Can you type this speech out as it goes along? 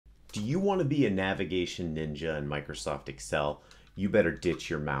Do you want to be a navigation ninja in Microsoft Excel? You better ditch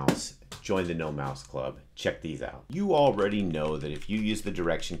your mouse. Join the No Mouse Club. Check these out. You already know that if you use the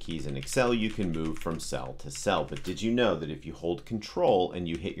direction keys in Excel, you can move from cell to cell. But did you know that if you hold Control and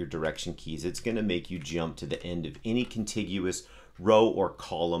you hit your direction keys, it's going to make you jump to the end of any contiguous row or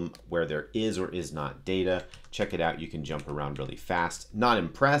column where there is or is not data? Check it out. You can jump around really fast. Not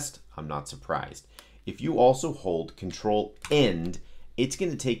impressed? I'm not surprised. If you also hold Ctrl End, it's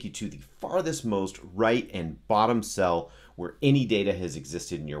going to take you to the farthest most right and bottom cell where any data has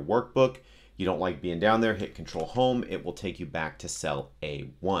existed in your workbook. You don't like being down there, hit Ctrl Home. It will take you back to cell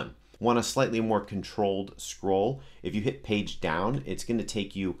A1. Want a slightly more controlled scroll? If you hit Page Down, it's going to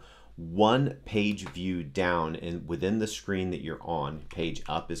take you one page view down, and within the screen that you're on. Page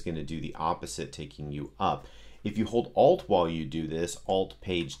Up is going to do the opposite, taking you up. If you hold Alt while you do this, Alt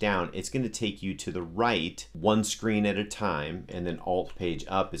Page Down, it's going to take you to the right one screen at a time, and then Alt Page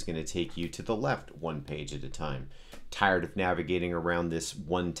Up is going to take you to the left one page at a time. Tired of navigating around this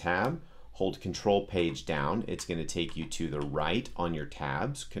one tab? Hold Ctrl Page Down, it's going to take you to the right on your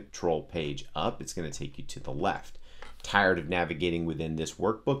tabs. Ctrl Page Up, it's going to take you to the left. Tired of navigating within this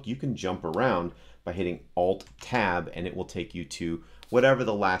workbook? You can jump around by hitting Alt Tab, and it will take you to whatever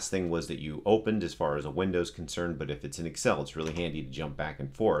the last thing was that you opened as far as a window is concerned. But if it's in Excel, it's really handy to jump back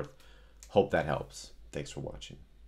and forth. Hope that helps. Thanks for watching.